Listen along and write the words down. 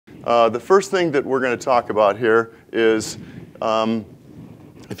The first thing that we're going to talk about here is,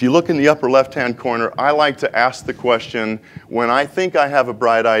 if you look in the upper left-hand corner, I like to ask the question, when I think I have a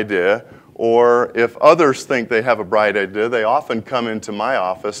bright idea, or if others think they have a bright idea, they often come into my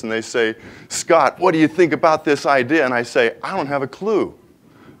office and they say, Scott, what do you think about this idea? And I say, I don't have a clue,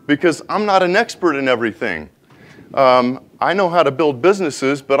 because I'm not an expert in everything. I know how to build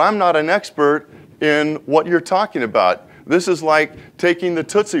businesses, but I'm not an expert in what you're talking about. This is like taking the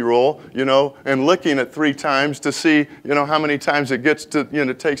Tootsie Roll, and licking it 3 times to see, how many times it takes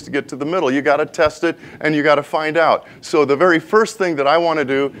to get to the middle. You got to test it, and you got to find out. So the very first thing that I want to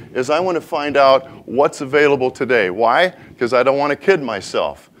do is I want to find out what's available today. Why? Because I don't want to kid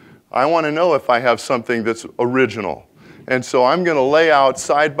myself. I want to know if I have something that's original. And so I'm going to lay out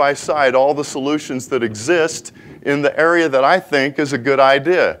side by side all the solutions that exist in the area that I think is a good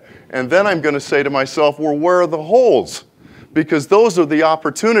idea. And then I'm going to say to myself, well, where are the holes? Because those are the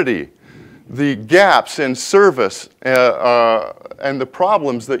opportunity, the gaps in service, and the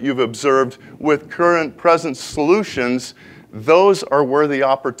problems that you've observed with current present solutions. Those are where the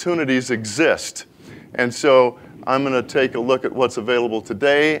opportunities exist. And so I'm going to take a look at what's available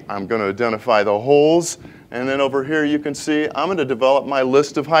today. I'm going to identify the holes. And then over here you can see I'm going to develop my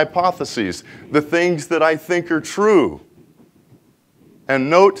list of hypotheses, the things that I think are true. And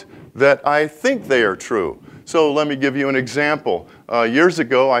note that I think they are true. So let me give you an example. Years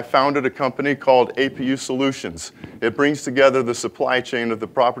ago, I founded a company called APU Solutions. It brings together the supply chain of the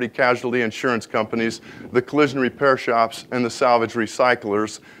property casualty insurance companies, the collision repair shops, and the salvage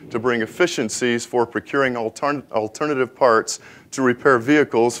recyclers to bring efficiencies for procuring alternative parts to repair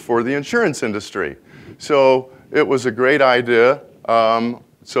vehicles for the insurance industry. So it was a great idea,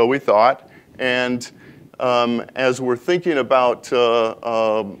 so we thought. And as we're thinking about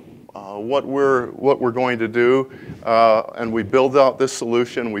what we're going to do, and we build out this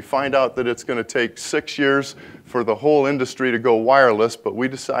solution, we find out that it's going to take 6 years for the whole industry to go wireless, but we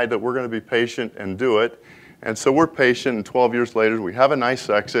decide that we're going to be patient and do it. And so we're patient, and 12 years later, we have a nice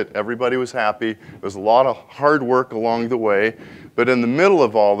exit. Everybody was happy. There was a lot of hard work along the way. But in the middle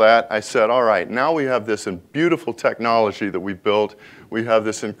of all that, I said, all right, now we have this beautiful technology that we built. We have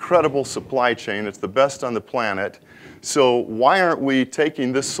this incredible supply chain. It's the best on the planet. So why aren't we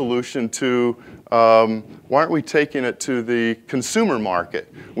taking this solution to, why aren't we taking it to the consumer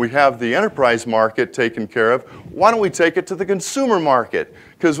market? We have the enterprise market taken care of. Why don't we take it to the consumer market?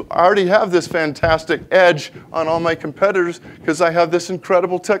 Because I already have this fantastic edge on all my competitors because I have this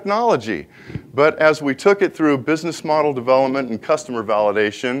incredible technology. But as we took it through business model development and customer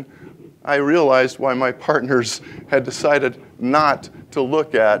validation, I realized why my partners had decided not to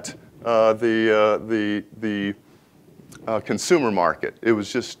look at the consumer market. It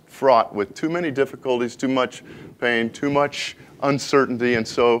was just fraught with too many difficulties, too much pain, too much uncertainty, and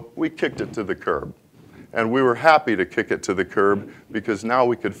so we kicked it to the curb. And we were happy to kick it to the curb because now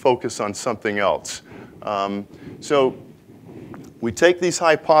we could focus on something else. So we take these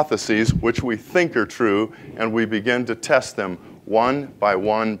hypotheses, which we think are true, and we begin to test them one by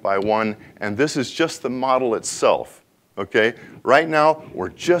one by one, and this is just the model itself, okay? Right now, we're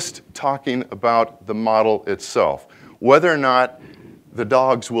just talking about the model itself. Whether or not the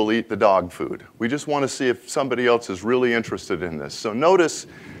dogs will eat the dog food. We just want to see if somebody else is really interested in this. So notice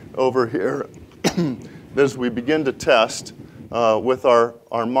over here, as we begin to test with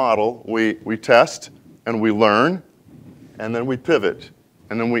our model, we test and we learn, and then we pivot,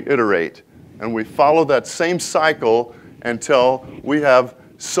 and then we iterate. And we follow that same cycle until we have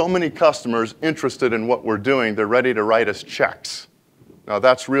so many customers interested in what we're doing, they're ready to write us checks. Now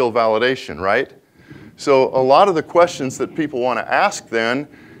that's real validation, right? So a lot of the questions that people want to ask then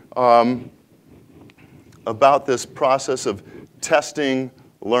about this process of testing,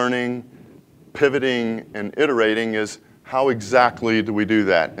 learning, pivoting, and iterating is how exactly do we do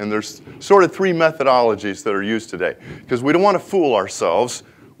that? And there's sort of 3 methodologies that are used today. Because we don't want to fool ourselves.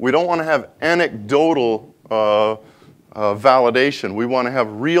 We don't want to have anecdotal validation. We want to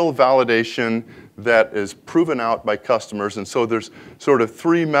have real validation that is proven out by customers. And so there's sort of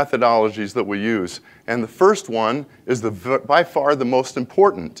 3 methodologies that we use. And the first one is by far the most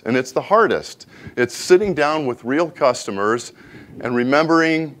important, and it's the hardest. It's sitting down with real customers and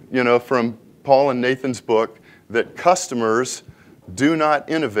remembering, from Paul and Nathan's book, that customers do not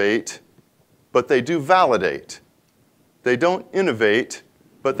innovate, but they do validate. They don't innovate,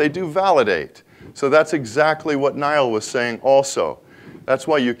 but they do validate. So that's exactly what Niall was saying also. That's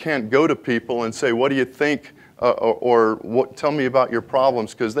why you can't go to people and say, what do you think, or tell me about your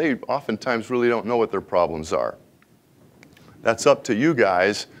problems, because they oftentimes really don't know what their problems are. That's up to you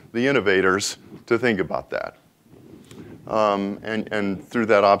guys, the innovators, to think about that. and through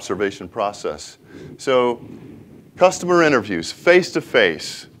that observation process. So customer interviews,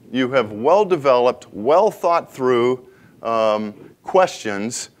 face-to-face. You have well-developed, well-thought-through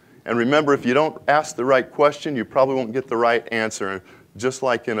questions. And remember, if you don't ask the right question, you probably won't get the right answer. Just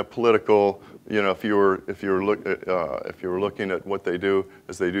like in a political, you know, if you were looking at what they do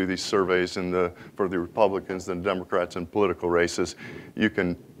as they do these surveys for the Republicans and Democrats in political races, you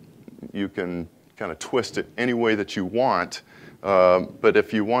can kind of twist it any way that you want. But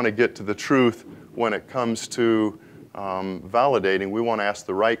if you want to get to the truth when it comes to validating, we want to ask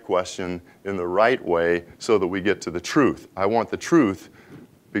the right question in the right way so that we get to the truth. I want the truth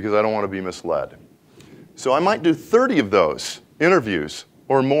because I don't want to be misled. So I might do 30 of those interviews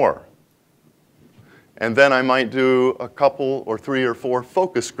or more. And then I might do a couple or 3 or 4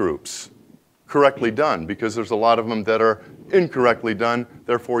 focus groups correctly done, because there's a lot of them that are incorrectly done,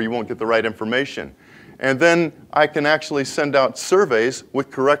 therefore you won't get the right information. And then I can actually send out surveys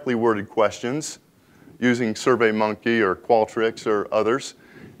with correctly worded questions using SurveyMonkey or Qualtrics or others.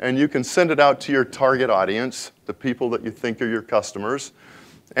 And you can send it out to your target audience, the people that you think are your customers.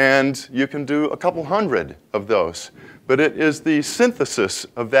 And you can do a couple hundred of those. But it is the synthesis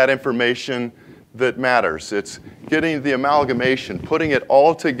of that information that matters. It's getting the amalgamation, putting it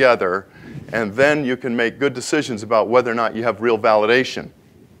all together, and then you can make good decisions about whether or not you have real validation.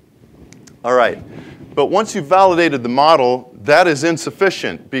 All right. But once you've validated the model, that is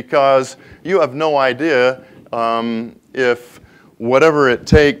insufficient, because you have no idea if whatever it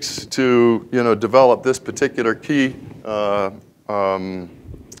takes to develop this particular key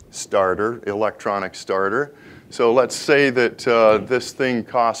starter, electronic starter. So let's say that this thing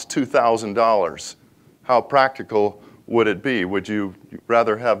costs $2,000. How practical would it be? Would you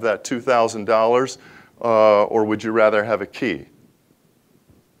rather have that $2,000 or would you rather have a key?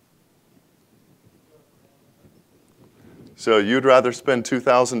 So you'd rather spend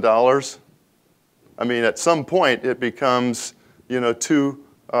 $2,000? I mean, at some point it becomes too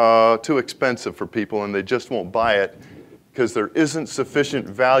expensive for people, and they just won't buy it because there isn't sufficient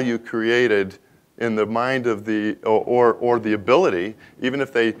value created in the mind of the, or the ability. Even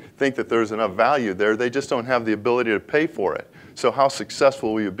if they think that there's enough value there, they just don't have the ability to pay for it. So how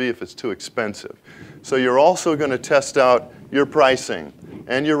successful will you be if it's too expensive? So you're also going to test out your pricing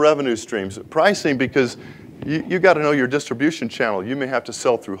and your revenue streams. Pricing, because you got to know your distribution channel. You may have to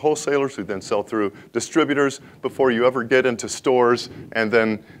sell through wholesalers who then sell through distributors before you ever get into stores. And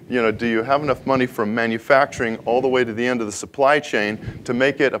then, do you have enough money from manufacturing all the way to the end of the supply chain to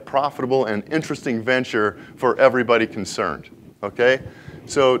make it a profitable and interesting venture for everybody concerned? Okay?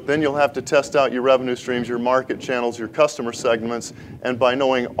 So then you'll have to test out your revenue streams, your market channels, your customer segments. And by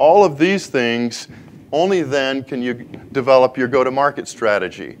knowing all of these things, only then can you develop your go-to-market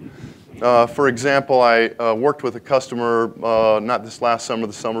strategy. For example, I worked with a customer, not this last summer,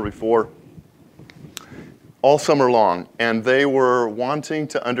 the summer before, all summer long, and they were wanting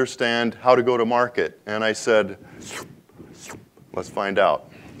to understand how to go to market. And I said, let's find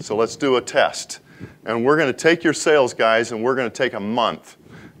out. So let's do a test. And we're going to take your sales guys, and we're going to take a month.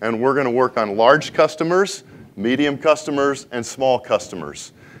 And we're going to work on large customers, medium customers, and small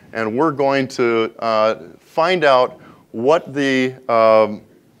customers. And we're going to find out what the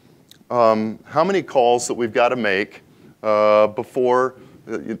how many calls that we've got to make before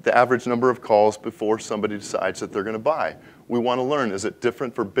the average number of calls before somebody decides that they're going to buy. We want to learn, is it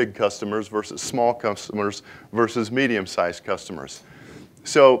different for big customers versus small customers versus medium-sized customers?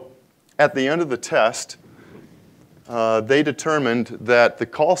 So at the end of the test, they determined that the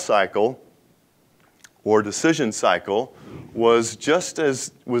call cycle or decision cycle was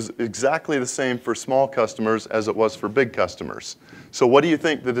exactly the same for small customers as it was for big customers. So what do you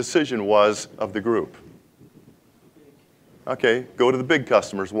think the decision was of the group? Okay, go to the big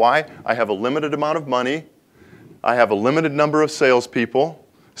customers. Why? I have a limited amount of money. I have a limited number of salespeople.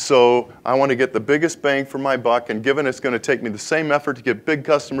 So I want to get the biggest bang for my buck. And given it's going to take me the same effort to get big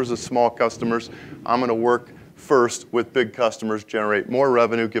customers as small customers, I'm going to work first with big customers, generate more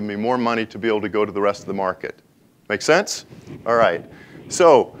revenue, give me more money to be able to go to the rest of the market. Make sense? All right.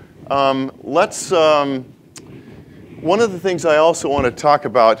 So one of the things I also want to talk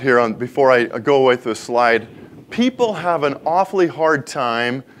about here before I go away through the slide, people have an awfully hard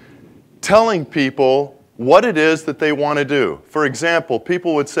time telling people what it is that they want to do. For example,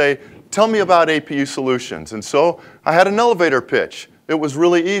 people would say, tell me about APU solutions. And so I had an elevator pitch. It was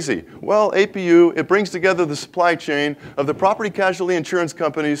really easy. Well, APU, it brings together the supply chain of the property casualty insurance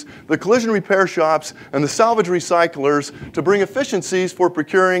companies, the collision repair shops, and the salvage recyclers to bring efficiencies for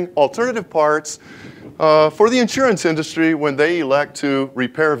procuring alternative parts for the insurance industry when they elect to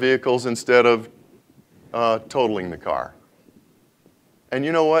repair vehicles instead of totaling the car. And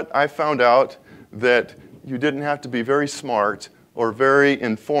you know what? I found out that you didn't have to be very smart or very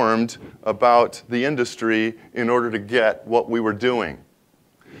informed about the industry in order to get what we were doing.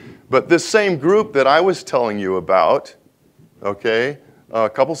 But this same group that I was telling you about, okay, a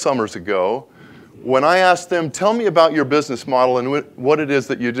couple summers ago, when I asked them, tell me about your business model and what it is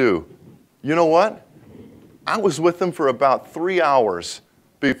that you do, you know what? I was with them for about 3 hours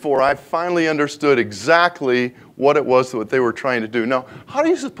before I finally understood exactly what it was that they were trying to do. Now, how do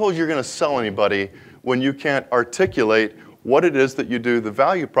you suppose you're going to sell anybody when you can't articulate what it is that you do, the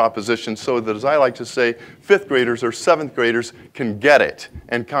value proposition, so that, as I like to say, 5th graders or 7th graders can get it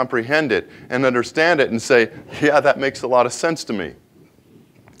and comprehend it and understand it and say, yeah, that makes a lot of sense to me.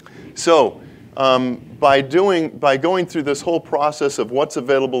 So by going through this whole process of what's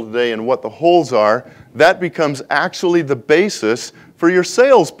available today and what the holes are, that becomes actually the basis for your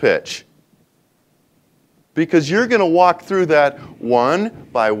sales pitch. Because you're going to walk through that one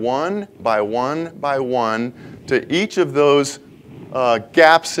by one by one by one to each of those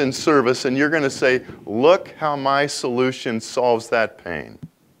gaps in service, and you're going to say, look how my solution solves that pain.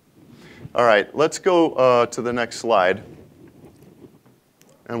 All right, let's go to the next slide.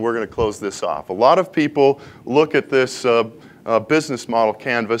 And we're going to close this off. A lot of people look at this business model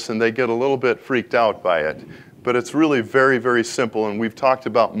canvas and they get a little bit freaked out by it. But it's really very, very simple, and we've talked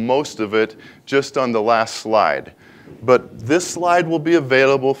about most of it just on the last slide. But this slide will be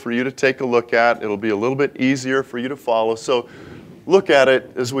available for you to take a look at. It'll be a little bit easier for you to follow. So look at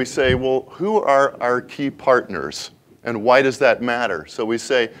it as we say, well, who are our key partners? And why does that matter? So we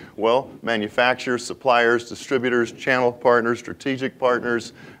say, well, manufacturers, suppliers, distributors, channel partners, strategic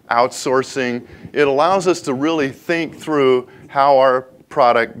partners, outsourcing. It allows us to really think through how our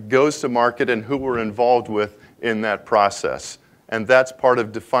product goes to market and who we're involved with in that process. And that's part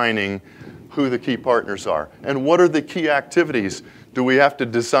of defining who the key partners are. And what are the key activities? Do we have to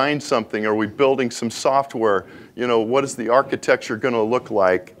design something? Are we building some software? You know, what is the architecture going to look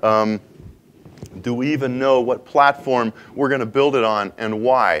like? Do we even know what platform we're going to build it on and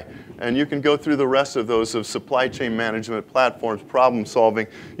why? And you can go through the rest of those of supply chain management, platforms, problem solving,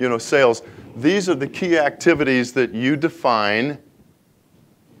 you know, sales. These are the key activities that you define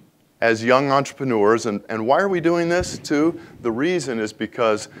as young entrepreneurs. And why are we doing this too? The reason is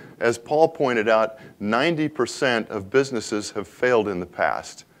because, as Paul pointed out, 90% of businesses have failed in the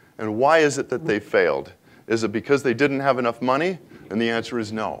past. And why is it that they failed? Is it because they didn't have enough money? And the answer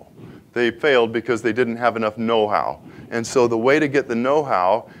is no. They failed because they didn't have enough know-how. And so the way to get the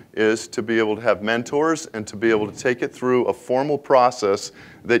know-how is to be able to have mentors and to be able to take it through a formal process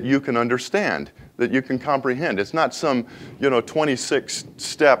that you can understand, that you can comprehend. It's not some, you know,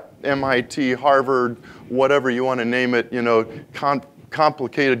 26-step MIT, Harvard, whatever you want to name it, you know,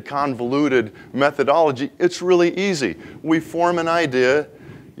 complicated, convoluted methodology. It's really easy. We form an idea.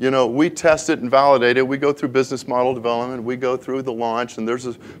 You know, we test it and validate it. We go through business model development. We go through the launch, and there's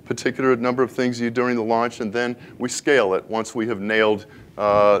a particular number of things you do during the launch, and then we scale it once we have nailed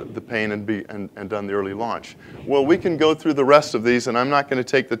the pain and done the early launch. Well, we can go through the rest of these, and I'm not going to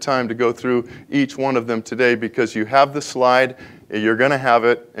take the time to go through each one of them today because you have the slide, you're going to have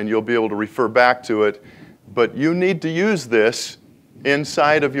it, and you'll be able to refer back to it. But you need to use this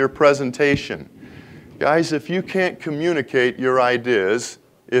inside of your presentation. Guys, if you can't communicate your ideas,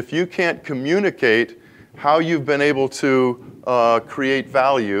 if you can't communicate how you've been able to create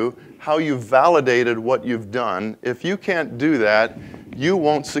value, how you've validated what you've done, if you can't do that, you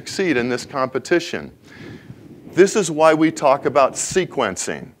won't succeed in this competition. This is why we talk about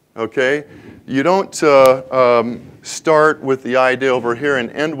sequencing, okay? You don't start with the idea over here and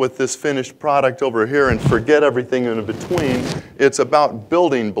end with this finished product over here and forget everything in between. It's about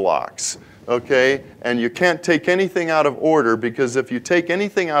building blocks. Okay? And you can't take anything out of order, because if you take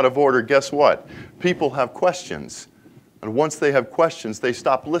anything out of order, guess what? People have questions. And once they have questions, they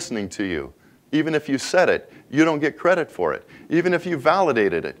stop listening to you. Even if you said it, you don't get credit for it. Even if you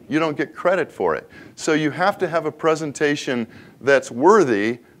validated it, you don't get credit for it. So you have to have a presentation that's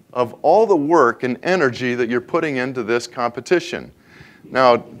worthy of all the work and energy that you're putting into this competition.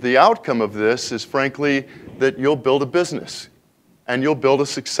 Now, the outcome of this is, frankly, that you'll build a business. And you'll build a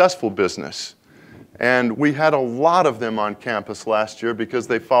successful business. And we had a lot of them on campus last year because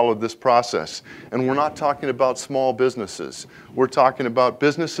they followed this process. And we're not talking about small businesses. We're talking about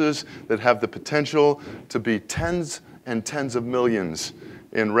businesses that have the potential to be tens and tens of millions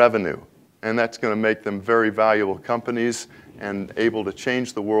in revenue. And that's going to make them very valuable companies and able to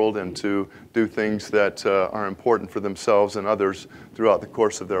change the world and to do things that are important for themselves and others throughout the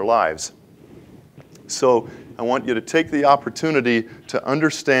course of their lives. So I want you to take the opportunity to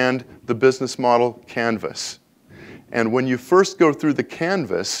understand the business model canvas. And when you first go through the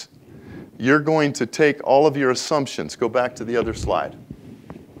canvas, you're going to take all of your assumptions. Go back to the other slide.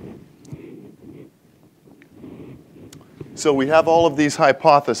 So we have all of these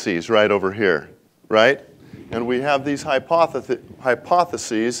hypotheses right over here, right? And we have these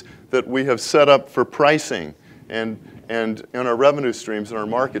hypotheses that we have set up for pricing and in our revenue streams and our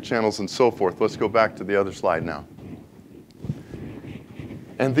market channels and so forth. Let's go back to the other slide now.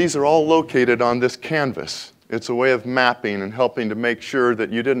 And these are all located on this canvas. It's a way of mapping and helping to make sure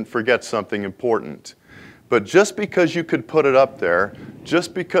that you didn't forget something important. But just because you could put it up there,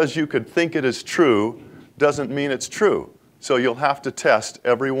 just because you could think it is true, doesn't mean it's true. So you'll have to test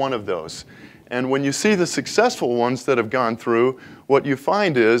every one of those. And when you see the successful ones that have gone through, what you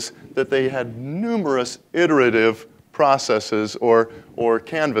find is that they had numerous iterative processes or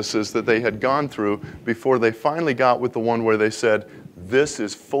canvases that they had gone through before they finally got with the one where they said, this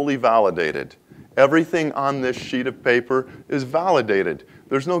is fully validated. Everything on this sheet of paper is validated.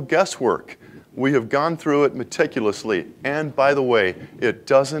 There's no guesswork. We have gone through it meticulously. And by the way, it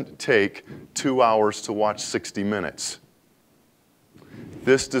doesn't take 2 hours to watch 60 minutes.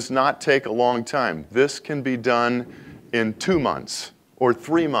 This does not take a long time. This can be done in 2 months or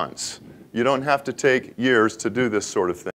 3 months. You don't have to take years to do this sort of thing.